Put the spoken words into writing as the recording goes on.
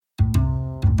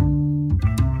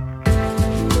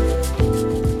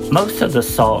Most of the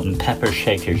salt and pepper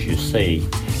shakers you see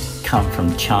come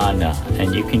from China,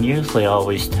 and you can usually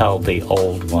always tell the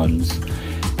old ones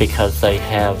because they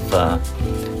have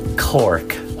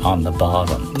cork on the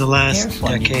bottom. In the last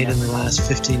decade, in the last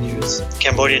 15 years,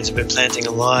 Cambodians have been planting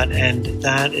a lot, and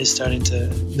that is starting to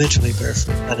literally bear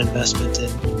fruit, that investment in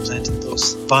planting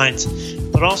those vines.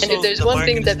 But also, and if there's one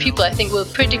thing that people, I think, will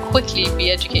pretty quickly be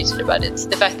educated about, it's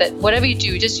the fact that whatever you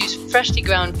do, just use freshly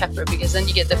ground pepper, because then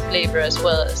you get the flavor as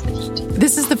well as the heat.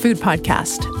 This is The Food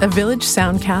Podcast, a Village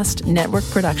Soundcast network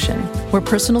production, where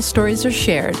personal stories are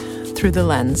shared through the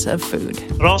lens of food.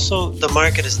 But also, the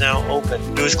market is now open.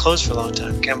 It was closed for a long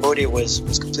time. Cambodia was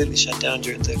completely shut down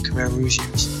during the Khmer Rouge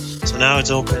years. So now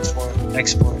it's open for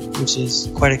export, which is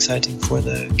quite exciting for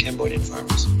the Cambodian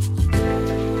farmers.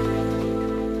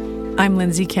 I'm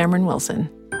Lindsay Cameron Wilson.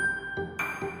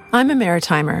 I'm a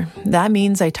maritimer. That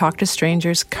means I talk to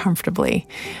strangers comfortably.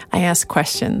 I ask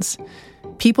questions.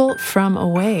 People from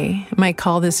away might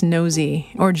call this nosy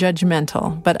or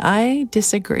judgmental, but I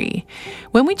disagree.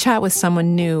 When we chat with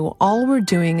someone new, all we're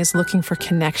doing is looking for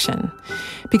connection,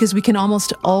 because we can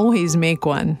almost always make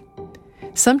one.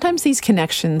 Sometimes these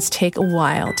connections take a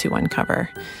while to uncover.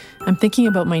 I'm thinking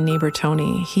about my neighbor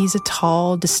Tony. He's a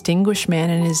tall, distinguished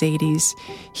man in his 80s.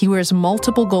 He wears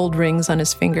multiple gold rings on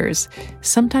his fingers.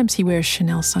 Sometimes he wears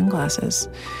Chanel sunglasses.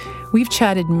 We've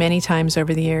chatted many times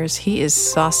over the years. He is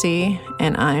saucy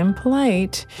and I'm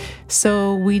polite,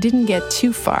 so we didn't get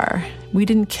too far. We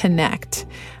didn't connect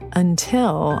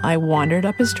until I wandered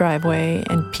up his driveway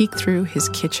and peeked through his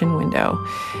kitchen window.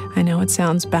 I know it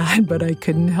sounds bad, but I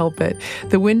couldn't help it.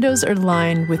 The windows are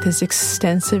lined with his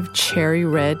extensive cherry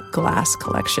red glass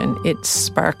collection. It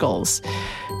sparkles.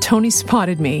 Tony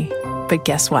spotted me, but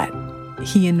guess what?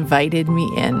 He invited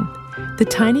me in. The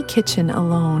tiny kitchen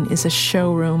alone is a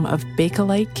showroom of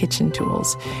Bakelite kitchen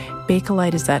tools.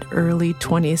 Bakelite is that early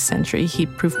 20th century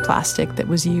heat-proof plastic that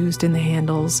was used in the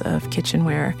handles of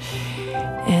kitchenware.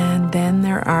 And then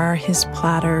there are his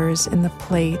platters and the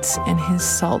plates and his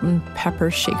salt and pepper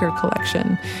shaker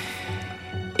collection.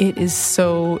 It is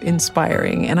so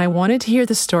inspiring, and I wanted to hear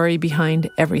the story behind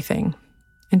everything.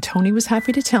 And Tony was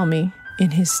happy to tell me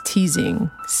in his teasing,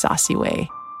 saucy way.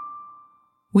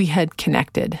 We had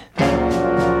connected.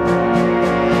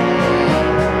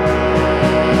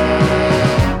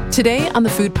 Today on the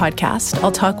Food Podcast,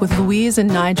 I'll talk with Louise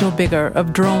and Nigel Bigger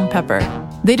of Drome Pepper.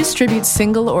 They distribute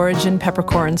single-origin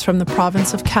peppercorns from the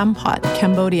province of Kampot,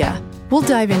 Cambodia. We'll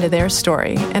dive into their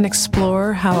story and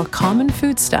explore how a common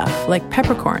foodstuff like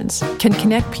peppercorns can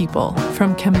connect people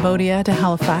from Cambodia to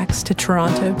Halifax to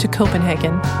Toronto to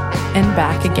Copenhagen and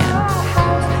back again.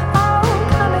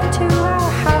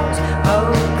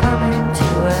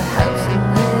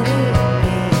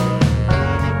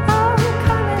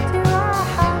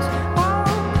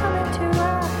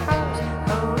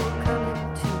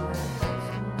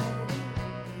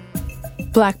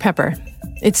 Black pepper.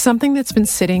 It's something that's been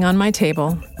sitting on my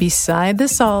table beside the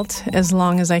salt as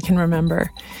long as I can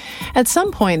remember. At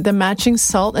some point, the matching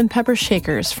salt and pepper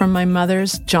shakers from my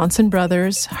mother's Johnson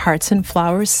Brothers Hearts and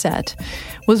Flowers set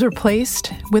was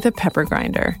replaced with a pepper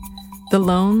grinder. The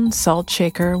lone salt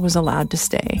shaker was allowed to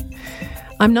stay.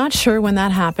 I'm not sure when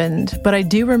that happened, but I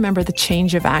do remember the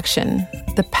change of action,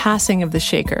 the passing of the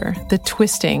shaker, the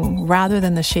twisting rather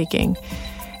than the shaking,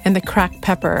 and the cracked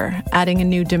pepper adding a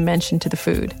new dimension to the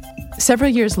food. Several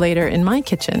years later, in my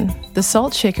kitchen, the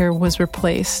salt shaker was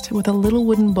replaced with a little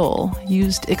wooden bowl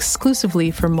used exclusively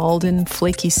for Malden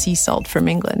flaky sea salt from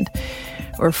England,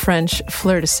 or French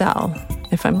fleur de sel,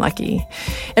 if I'm lucky.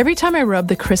 Every time I rub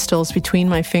the crystals between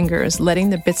my fingers,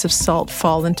 letting the bits of salt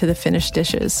fall into the finished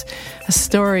dishes, a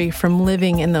story from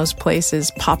living in those places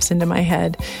pops into my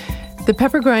head. The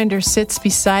pepper grinder sits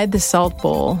beside the salt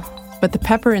bowl, but the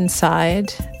pepper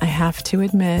inside, I have to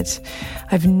admit,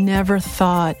 I've never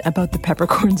thought about the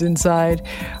peppercorns inside,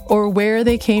 or where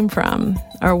they came from,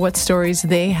 or what stories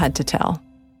they had to tell.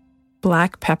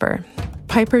 Black pepper.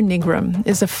 Piper nigrum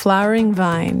is a flowering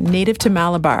vine native to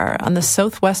Malabar on the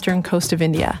southwestern coast of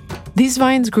India. These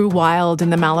vines grew wild in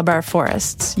the Malabar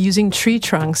forests, using tree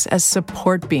trunks as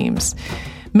support beams.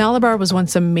 Malabar was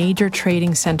once a major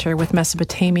trading center with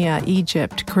Mesopotamia,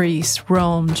 Egypt, Greece,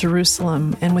 Rome,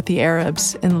 Jerusalem, and with the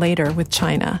Arabs, and later with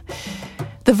China.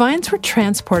 The vines were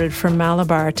transported from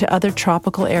Malabar to other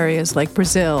tropical areas like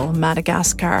Brazil,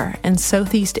 Madagascar, and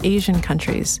Southeast Asian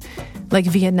countries like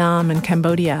Vietnam and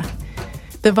Cambodia.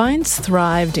 The vines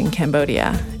thrived in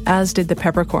Cambodia, as did the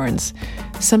peppercorns.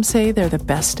 Some say they're the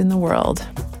best in the world.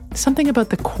 Something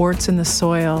about the quartz in the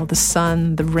soil, the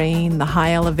sun, the rain, the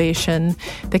high elevation,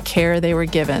 the care they were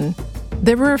given.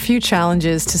 There were a few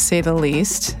challenges, to say the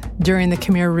least. During the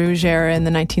Khmer Rouge era in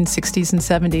the 1960s and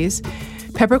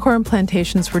 70s, peppercorn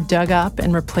plantations were dug up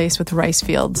and replaced with rice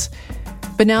fields.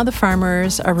 But now the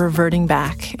farmers are reverting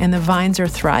back and the vines are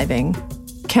thriving.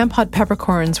 Kampot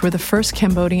peppercorns were the first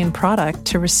Cambodian product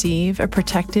to receive a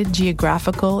protected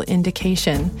geographical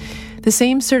indication, the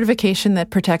same certification that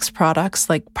protects products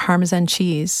like Parmesan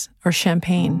cheese or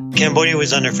champagne. Cambodia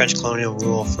was under French colonial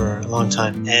rule for a long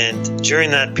time, and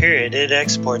during that period, it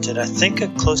exported, I think,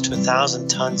 close to 1,000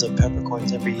 tons of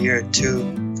peppercorns every year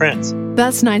to France.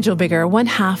 That's Nigel Biggar, one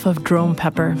half of Drome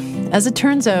Pepper. As it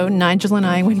turns out, Nigel and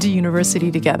I went to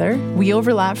university together. We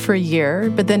overlapped for a year,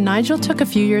 but then Nigel took a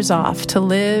few years off to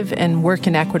live and work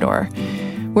in Ecuador,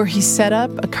 where he set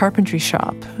up a carpentry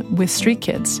shop with street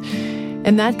kids.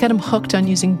 And that got him hooked on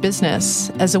using business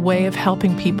as a way of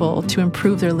helping people to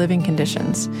improve their living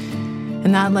conditions.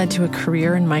 And that led to a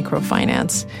career in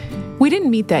microfinance. We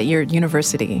didn't meet that year at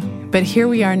university, but here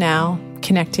we are now,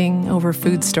 connecting over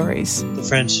food stories. The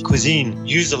French cuisine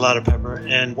used a lot of pepper,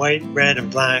 and white, red,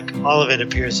 and black, all of it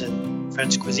appears in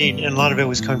French cuisine. And a lot of it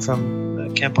was coming from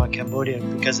Kampot, Cambodia,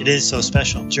 because it is so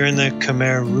special. During the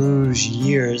Khmer Rouge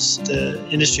years, the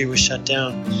industry was shut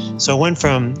down. So it went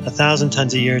from 1,000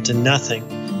 tons a year to nothing.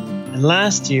 And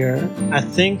last year, I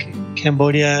think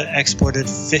Cambodia exported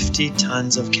 50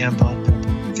 tons of Kampot pepper.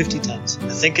 50 tons. I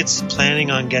think it's planning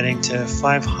on getting to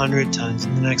 500 tons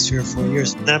in the next 3 or 4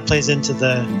 years. And that plays into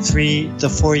the 3 to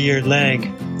 4 year leg.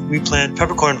 We plant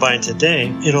peppercorn vine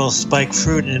today, it'll spike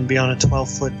fruit and be on a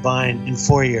 12-foot vine in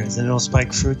 4 years. And it'll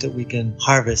spike fruit that we can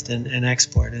harvest and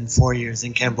export in 4 years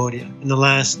in Cambodia. In the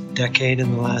last decade,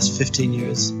 in the last 15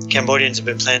 years, Cambodians have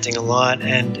been planting a lot,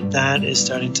 and that is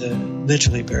starting to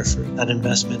literally bear fruit, that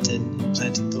investment in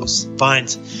planting those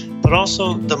vines. But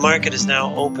also, the market is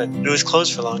now open. It was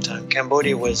closed for a long time.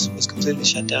 Cambodia was completely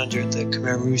shut down during the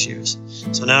Khmer Rouge years.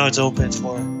 So now it's open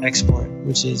for export,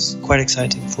 which is quite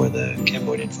exciting for the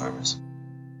Cambodian farmers.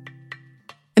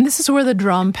 And this is where the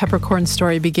Drome peppercorn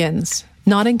story begins.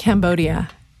 Not in Cambodia.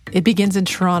 It begins in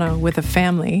Toronto with a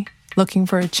family looking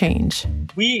for a change.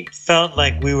 We felt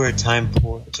like we were time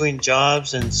poor. Between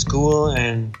jobs and school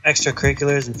and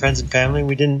extracurriculars and friends and family,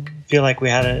 we didn't feel like we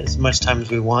had as much time as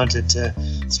we wanted to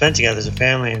spend together as a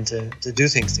family and to do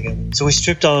things together. So we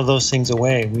stripped all of those things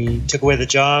away. We took away the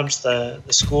jobs, the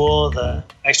school, the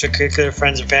extracurricular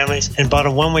friends and families, and bought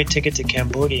a one-way ticket to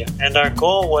Cambodia. And our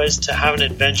goal was to have an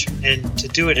adventure and to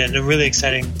do it in a really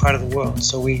exciting part of the world.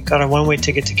 So we got a one-way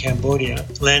ticket to Cambodia,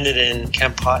 landed in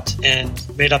Kampot,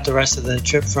 and made up the rest of the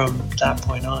trip from that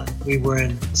point on. We were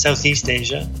in Southeast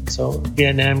Asia, so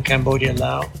Vietnam, Cambodia,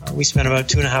 Laos. We spent about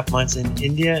 2.5 months in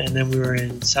India, and then we were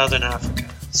in Southern Africa,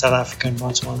 South Africa and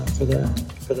Botswana for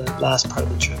the last part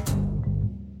of the trip.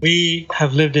 We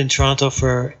have lived in Toronto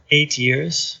for 8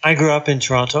 years. I grew up in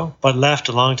Toronto, but left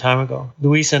a long time ago.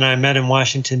 Louisa and I met in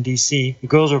Washington, D.C. The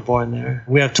girls were born there.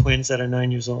 We have twins that are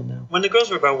 9 years old now. When the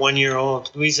girls were about 1 year old,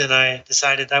 Louisa and I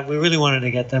decided that we really wanted to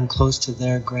get them close to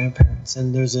their grandparents.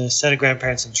 And there's a set of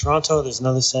grandparents in Toronto. There's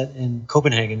another set in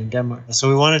Copenhagen in Denmark. So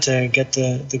we wanted to get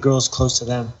the girls close to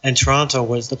them. And Toronto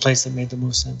was the place that made the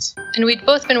most sense. And we'd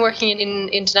both been working in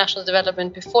international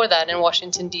development before that in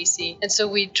Washington, D.C. And so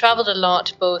we traveled a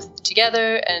lot, both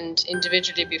together and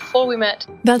individually before we met.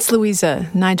 That's Louisa,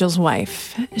 Nigel's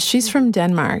wife. She's from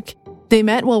Denmark. They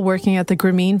met while working at the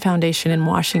Grameen Foundation in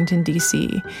Washington,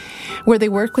 D.C., where they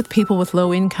work with people with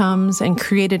low incomes and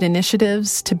created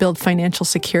initiatives to build financial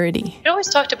security. We always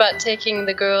talked about taking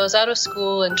the girls out of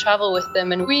school and travel with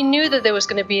them, and we knew that there was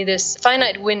going to be this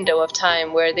finite window of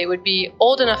time where they would be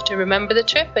old enough to remember the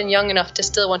trip and young enough to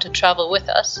still want to travel with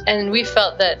us. And we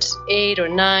felt that 8 or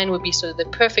 9 would be sort of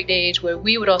the perfect age where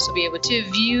we would also be able to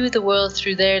view the world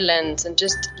through their lens and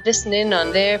just listen in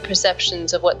on their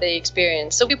perceptions of what they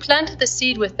experience. So we planted the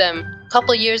seed with them a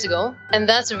couple of years ago, and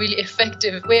that's a really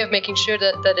effective way of making sure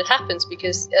that it happens,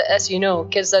 because as you know,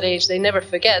 kids that age, they never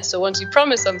forget. So once you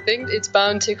promise something, it's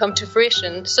bound to come to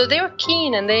fruition. So they were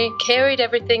keen, and they carried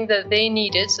everything that they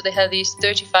needed. So they had these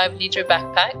 35-liter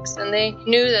backpacks, and they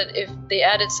knew that if they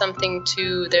added something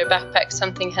to their backpack,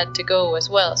 something had to go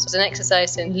as well. So it's an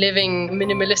exercise in living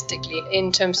minimalistically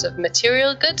in terms of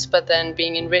material goods, but then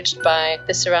being enriched by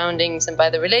the surroundings and by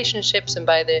the relationships and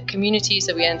by the communities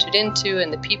that we entered into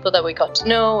and the people that we got to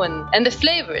know and the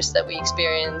flavors that we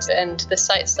experienced and the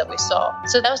sights that we saw.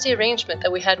 So that was the arrangement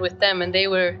that we had with them, and they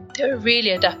were really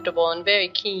adaptable and very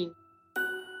keen.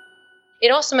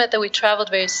 It also meant that we traveled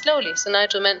very slowly. So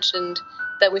Nigel mentioned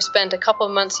that we spent a couple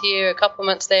of months here, a couple of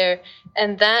months there,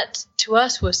 and that to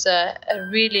us was a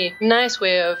really nice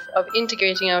way of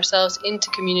integrating ourselves into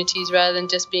communities rather than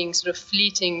just being sort of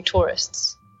fleeting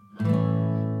tourists.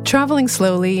 Traveling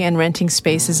slowly and renting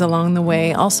spaces along the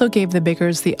way also gave the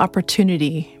Biggers the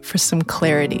opportunity for some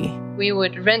clarity. We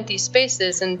would rent these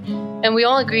spaces and we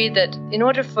all agreed that in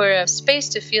order for a space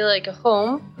to feel like a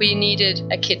home, we needed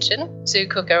a kitchen to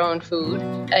cook our own food,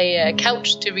 a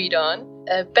couch to read on,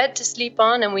 a bed to sleep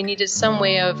on, and we needed some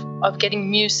way of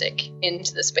getting music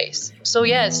into the space. So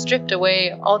yeah, it stripped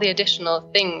away all the additional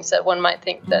things that one might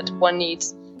think that one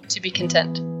needs to be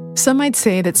content. Some might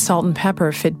say that Salt and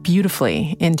Pepper fit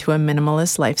beautifully into a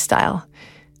minimalist lifestyle.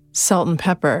 Salt and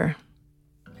Pepper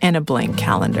and a blank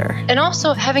calendar. And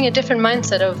also having a different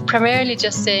mindset of primarily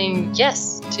just saying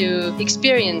yes to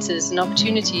experiences and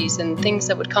opportunities and things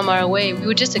that would come our way. We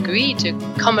would just agree to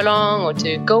come along or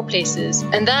to go places.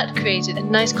 And that created a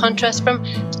nice contrast from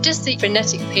just the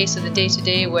frenetic pace of the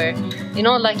day-to-day where in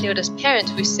all likelihood as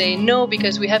parents we say no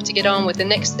because we have to get on with the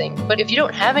next thing. But if you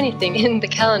don't have anything in the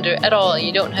calendar at all,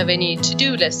 you don't have any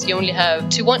to-do lists, you only have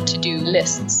to want to do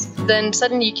lists, then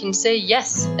suddenly you can say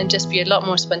yes and just be a lot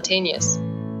more spontaneous.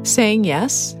 Saying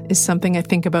yes is something I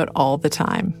think about all the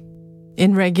time.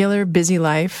 In regular, busy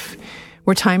life,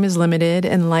 where time is limited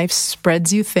and life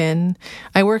spreads you thin,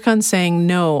 I work on saying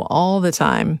no all the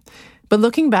time. But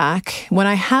looking back, when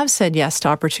I have said yes to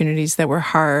opportunities that were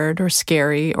hard or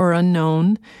scary or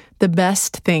unknown, the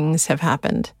best things have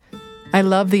happened. I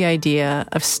love the idea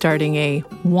of starting a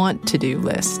want-to-do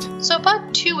list. So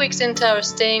about 2 weeks into our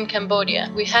stay in Cambodia,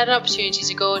 we had an opportunity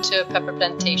to go to a pepper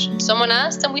plantation. Someone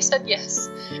asked and we said yes.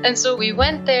 And so we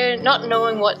went there not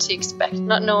knowing what to expect,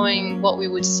 not knowing what we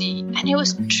would see. And it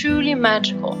was truly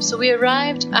magical. So we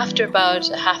arrived after about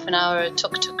a half an hour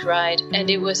tuk-tuk ride, and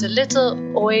it was a little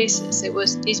oasis. It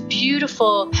was these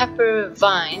beautiful pepper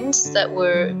vines that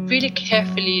were really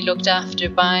carefully looked after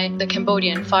by the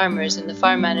Cambodian farmers and the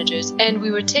farm managers. And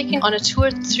we were taken on a tour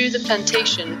through the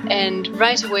plantation, and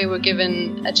right away we're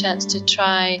given a chance to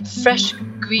try fresh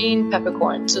green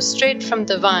peppercorn. So straight from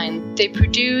the vine, they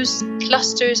produce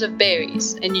clusters of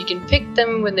berries, and you can pick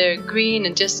them when they're green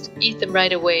and just eat them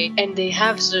right away. And they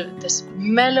have sort of this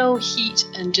mellow heat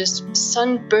and just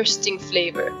sun-bursting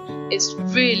flavor. It's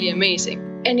really amazing.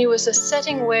 And it was a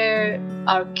setting where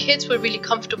our kids were really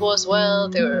comfortable as well.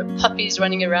 There were puppies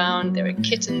running around, there were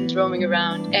kittens roaming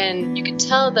around, and you could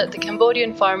tell that the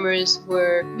Cambodian farmers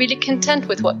were really content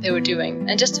with what they were doing.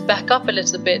 And just to back up a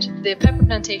little bit, the pepper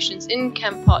plantations in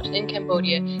Kampot, in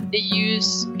Cambodia, they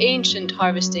use ancient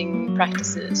harvesting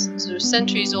practices, so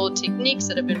centuries-old techniques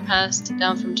that have been passed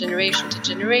down from generation to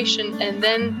generation. And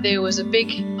then there was a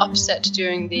big upset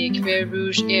during the Khmer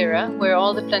Rouge era, where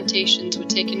all the plantations were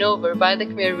taken over by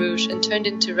the Khmer Rouge and turned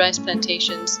into rice plantations.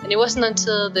 And it wasn't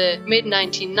until the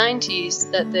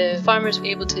mid-1990s that the farmers were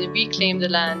able to reclaim the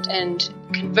land and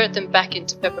convert them back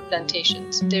into pepper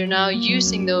plantations. They're now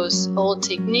using those old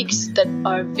techniques that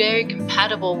are very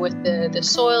compatible with the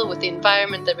soil, with the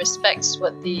environment, that respects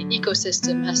what the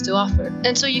ecosystem has to offer.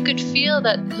 And so you could feel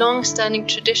that long-standing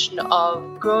tradition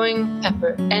of growing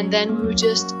pepper, and then we were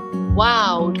just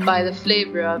wowed by the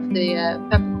flavor of the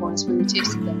peppercorns when we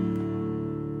tasted them.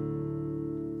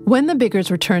 When the Biggers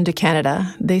returned to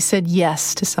Canada, they said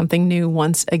yes to something new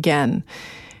once again.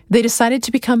 They decided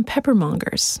to become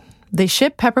peppermongers. They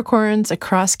ship peppercorns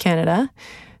across Canada,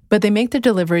 but they make their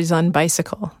deliveries on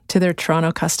bicycle to their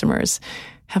Toronto customers.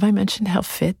 Have I mentioned how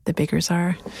fit the Biggers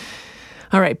are?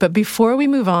 All right, but before we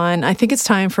move on, I think it's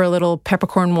time for a little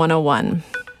Peppercorn 101.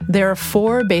 There are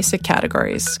 4 basic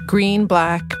categories: green,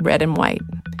 black, red, and white.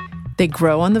 They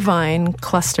grow on the vine,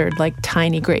 clustered like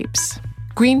tiny grapes.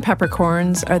 Green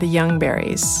peppercorns are the young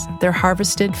berries. They're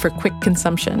harvested for quick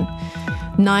consumption.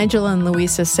 Nigel and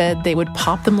Louisa said they would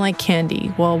pop them like candy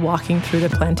while walking through the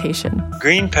plantation.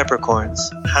 Green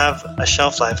peppercorns have a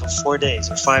shelf life of 4 days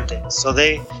or 5 days. So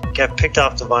they get picked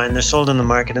off the vine, they're sold in the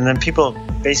market, and then people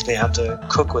basically have to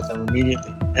cook with them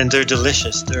immediately. And they're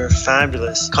delicious. They're a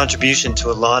fabulous contribution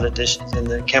to a lot of dishes. And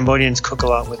the Cambodians cook a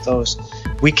lot with those.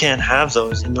 We can't have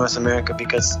those in North America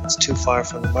because it's too far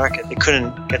from the market. They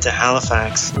couldn't get to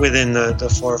Halifax within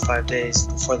the 4 or 5 days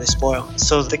before they spoil.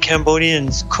 So the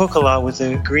Cambodians cook a lot with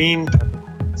the green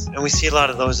peppercorns, and we see a lot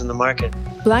of those in the market.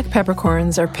 Black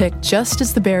peppercorns are picked just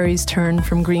as the berries turn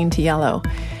from green to yellow.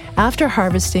 After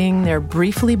harvesting, they're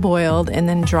briefly boiled and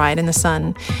then dried in the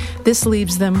sun. This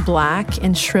leaves them black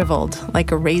and shriveled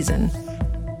like a raisin.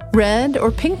 Red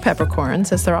or pink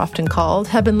peppercorns, as they're often called,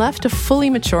 have been left to fully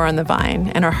mature on the vine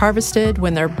and are harvested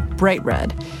when they're bright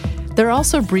red. They're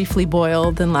also briefly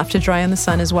boiled and left to dry in the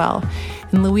sun as well.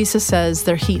 And Louisa says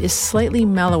their heat is slightly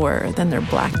mellower than their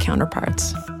black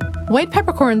counterparts. White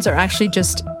peppercorns are actually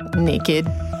just naked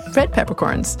red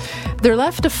peppercorns. They're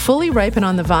left to fully ripen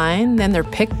on the vine, then they're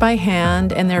picked by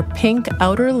hand, and their pink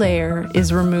outer layer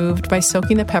is removed by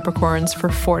soaking the peppercorns for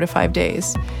 4 to 5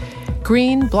 days.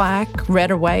 Green, black,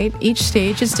 red, or white, each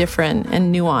stage is different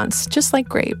and nuanced, just like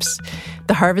grapes.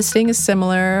 The harvesting is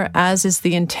similar, as is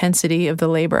the intensity of the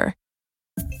labor.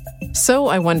 So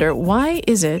I wonder, why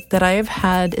is it that I have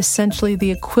had essentially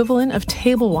the equivalent of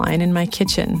table wine in my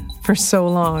kitchen for so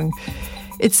long?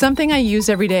 It's something I use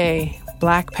every day,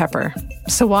 black pepper.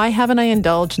 So why haven't I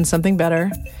indulged in something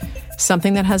better?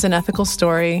 Something that has an ethical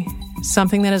story,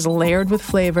 something that is layered with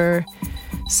flavor,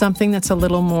 something that's a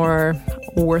little more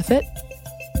worth it?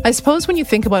 I suppose when you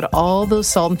think about all those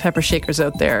salt and pepper shakers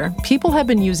out there, people have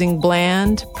been using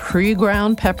bland,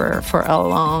 pre-ground pepper for a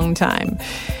long time.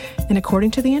 And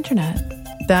according to the internet,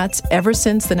 that's ever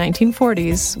since the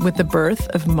 1940s with the birth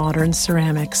of modern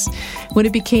ceramics, when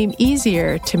it became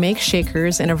easier to make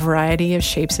shakers in a variety of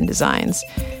shapes and designs.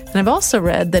 And I've also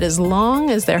read that as long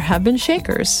as there have been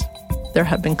shakers, there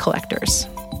have been collectors.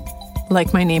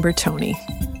 Like my neighbor, Tony.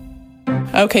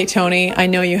 Okay, Tony, I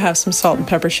know you have some salt and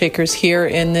pepper shakers here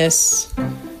in this...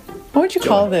 What would you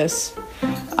call this?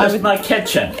 It's my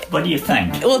kitchen. What do you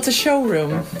think? Well, it's a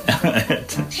showroom.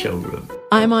 It's a showroom.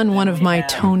 I'm on one of my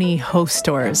Tony Host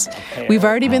stores. We've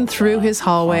already been through his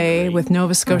hallway with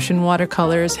Nova Scotian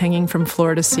watercolors hanging from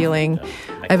floor to ceiling.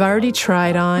 I've already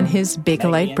tried on his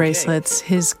Bakelite bracelets,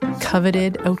 his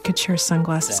coveted haute couture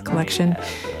sunglasses collection.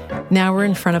 Now we're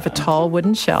in front of a tall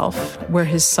wooden shelf where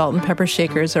his salt and pepper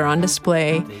shakers are on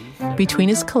display between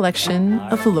his collection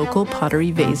of local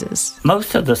pottery vases.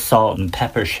 Most of the salt and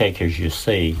pepper shakers you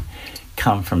see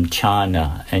come from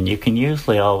China, and you can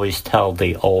usually always tell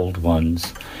the old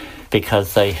ones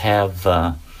because they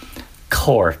have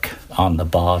cork on the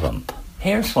bottom.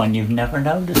 Here's one you've never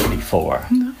noticed before.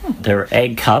 No. They're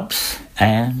egg cups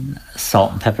and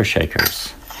salt and pepper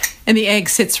shakers. And the egg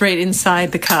sits right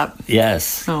inside the cup.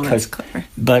 Yes. Oh, that's clever.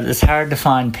 But it's hard to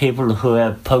find people who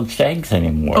have poached eggs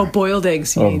anymore. Oh, boiled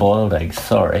eggs, you mean. Boiled eggs,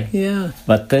 sorry. Yeah.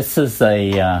 But this is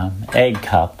a egg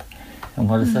cup. And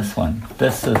what is this one?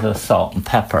 This is a salt and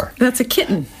pepper. That's a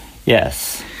kitten.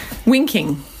 Yes.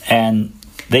 Winking. And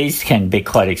these can be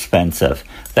quite expensive.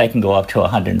 They can go up to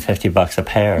 $150 a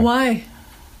pair. Why?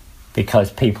 Because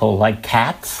people like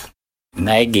cats.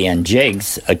 Maggie and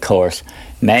Jigs, of course,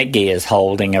 Maggie is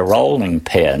holding a rolling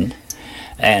pin,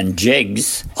 and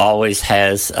Jigs always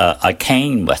has a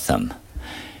cane with him,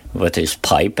 with his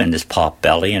pipe and his pot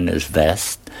belly and his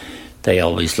vest. They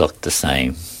always look the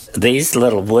same. These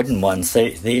little wooden ones,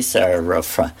 these are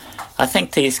from, I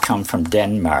think these come from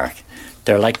Denmark.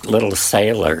 They're like little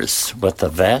sailors with a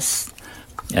vest,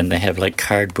 and they have like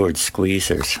cardboard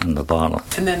squeezers on the bottom.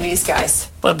 And then these guys.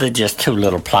 Well, they're just two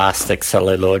little plastic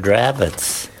celluloid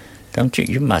rabbits. Don't you?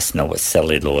 You must know what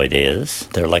celluloid is.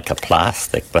 They're like a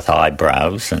plastic with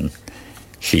eyebrows, and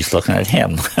she's looking at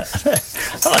him.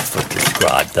 I'll have to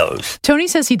describe those. Tony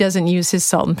says he doesn't use his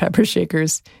salt and pepper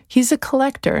shakers. He's a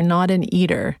collector, not an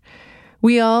eater.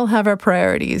 We all have our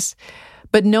priorities.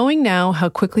 But knowing now how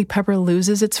quickly pepper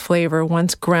loses its flavor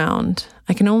once ground,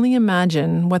 I can only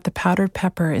imagine what the powdered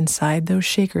pepper inside those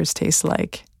shakers tastes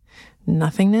like.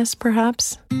 Nothingness,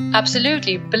 perhaps?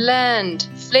 Absolutely. Bland,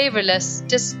 flavorless,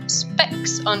 just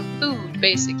specks on food,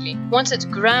 basically. Once it's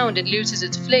ground, it loses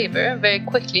its flavor very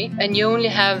quickly, and you only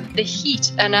have the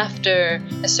heat. And after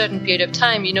a certain period of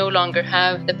time, you no longer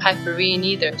have the piperine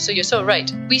either. So you're so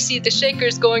right. We see the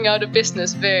shakers going out of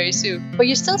business very soon. But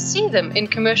you still see them in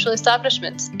commercial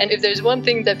establishments. And if there's one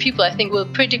thing that people, I think, will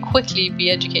pretty quickly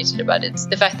be educated about, it's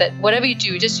the fact that whatever you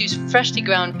do, just use freshly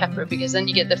ground pepper, because then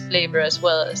you get the flavor as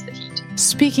well as the heat.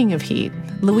 Speaking of heat,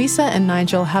 Louisa and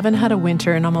Nigel haven't had a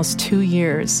winter in almost 2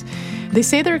 years. They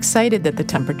say they're excited that the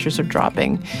temperatures are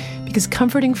dropping because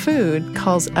comforting food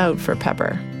calls out for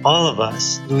pepper. All of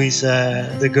us,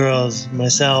 Louisa, the girls,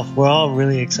 myself, we're all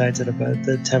really excited about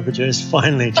the temperatures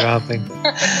finally dropping.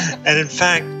 And in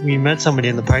fact, we met somebody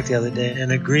in the park the other day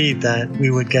and agreed that we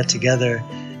would get together.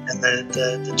 And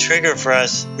the trigger for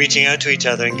us reaching out to each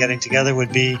other and getting together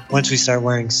would be once we start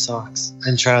wearing socks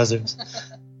and trousers.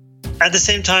 At the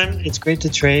same time, it's great to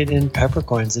trade in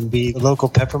peppercorns and be a local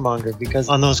peppermonger, because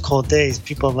on those cold days,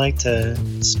 people like to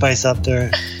spice up their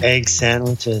egg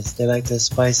sandwiches. They like to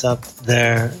spice up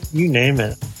their, you name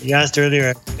it. You asked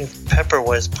earlier if pepper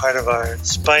was part of our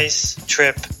spice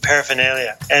trip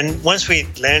paraphernalia. And once we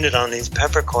landed on these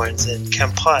peppercorns in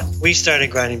Kempot, we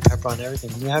started grinding pepper on everything.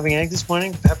 You're having egg this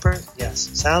morning? Pepper? Yes.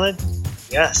 Salad?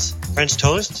 Yes. French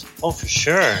toast? Oh, for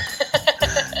sure.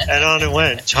 And on it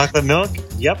went. Chocolate milk?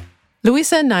 Yep.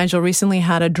 Louisa and Nigel recently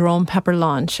had a Drome pepper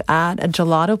launch at a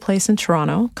gelato place in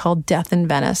Toronto called Death in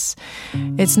Venice.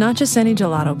 It's not just any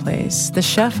gelato place. The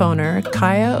chef owner,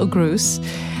 Kaya Ogrus,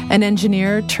 an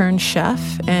engineer turned chef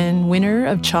and winner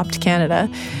of Chopped Canada,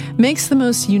 makes the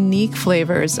most unique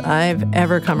flavors I've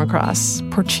ever come across.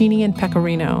 Porcini and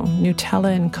pecorino,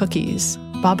 Nutella and cookies,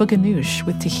 baba ganoush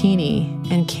with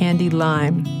tahini and candied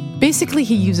lime. Basically,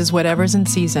 he uses whatever's in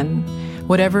season,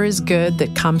 whatever is good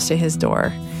that comes to his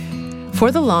door. For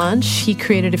the launch, he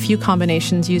created a few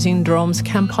combinations using Drome's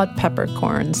Kempot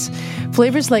peppercorns,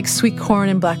 flavors like sweet corn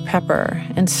and black pepper,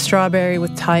 and strawberry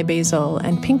with Thai basil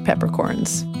and pink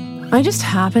peppercorns. I just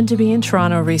happened to be in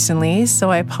Toronto recently,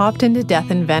 so I popped into Death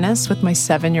in Venice with my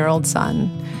 7-year-old son.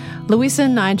 Louisa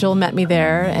and Nigel met me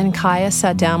there, and Kaya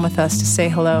sat down with us to say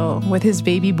hello, with his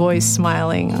baby boy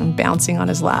smiling and bouncing on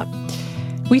his lap.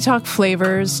 We talked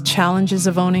flavors, challenges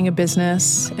of owning a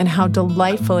business, and how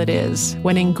delightful it is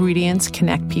when ingredients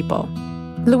connect people.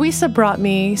 Louisa brought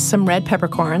me some red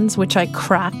peppercorns, which I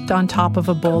cracked on top of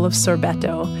a bowl of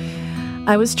sorbetto.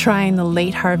 I was trying the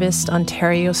late harvest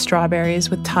Ontario strawberries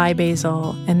with Thai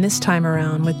basil, and this time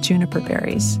around with juniper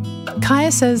berries.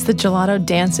 Kaya says the gelato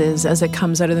dances as it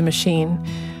comes out of the machine,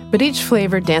 but each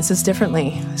flavor dances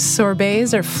differently.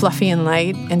 Sorbets are fluffy and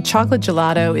light, and chocolate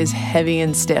gelato is heavy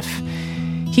and stiff.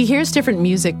 He hears different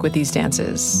music with these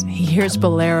dances. He hears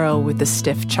bolero with the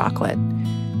stiff chocolate.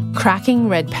 Cracking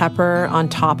red pepper on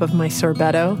top of my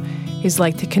sorbetto is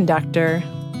like the conductor,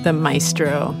 the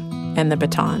maestro, and the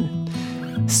baton.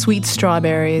 Sweet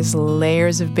strawberries,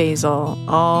 layers of basil,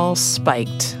 all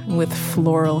spiked with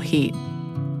floral heat.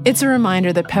 It's a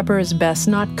reminder that pepper is best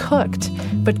not cooked,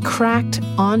 but cracked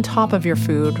on top of your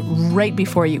food right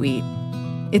before you eat.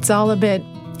 It's all a bit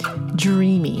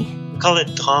dreamy. We call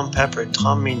it Drome Pepper.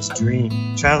 Drome means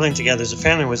dream. Traveling together as a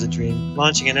family was a dream.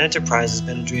 Launching an enterprise has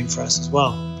been a dream for us as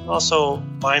well. Also,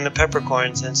 buying the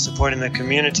peppercorns and supporting the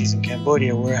communities in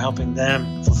Cambodia, we're helping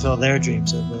them fulfill their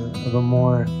dreams of a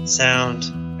more sound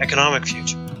economic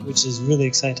future, which is really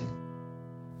exciting.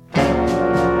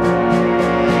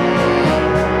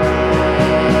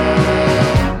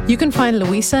 You can find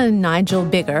Louisa and Nigel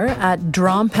Bigger at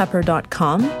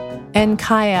dromepepper.com and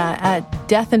Kaya at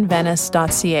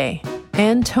deathinvenice.ca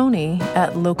and Tony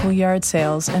at local yard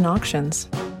sales and auctions.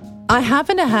 I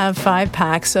happen to have 5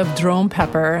 packs of Drome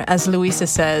pepper. As Louisa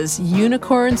says,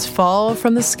 unicorns fall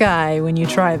from the sky when you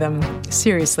try them.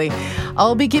 Seriously,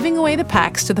 I'll be giving away the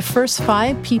packs to the first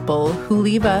 5 people who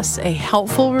leave us a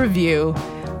helpful review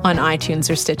on iTunes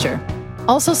or Stitcher.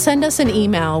 Also, send us an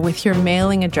email with your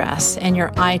mailing address and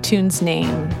your iTunes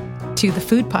name to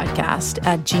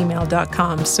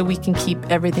thefoodpodcast@gmail.com so we can keep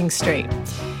everything straight.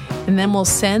 And then we'll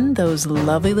send those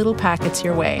lovely little packets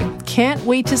your way. Can't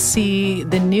wait to see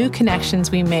the new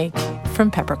connections we make from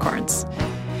peppercorns.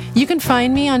 You can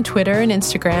find me on Twitter and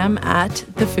Instagram at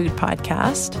The Food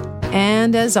Podcast.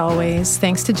 And as always,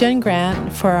 thanks to Jen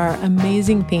Grant for our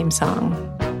amazing theme song.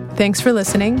 Thanks for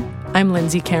listening. I'm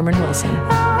Lindsay Cameron Wilson.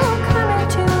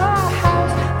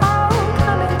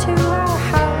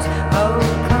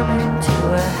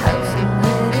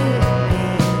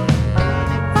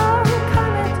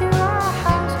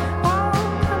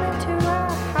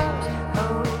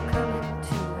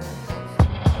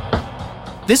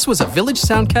 This was a Village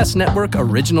Soundcast Network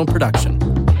original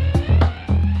production.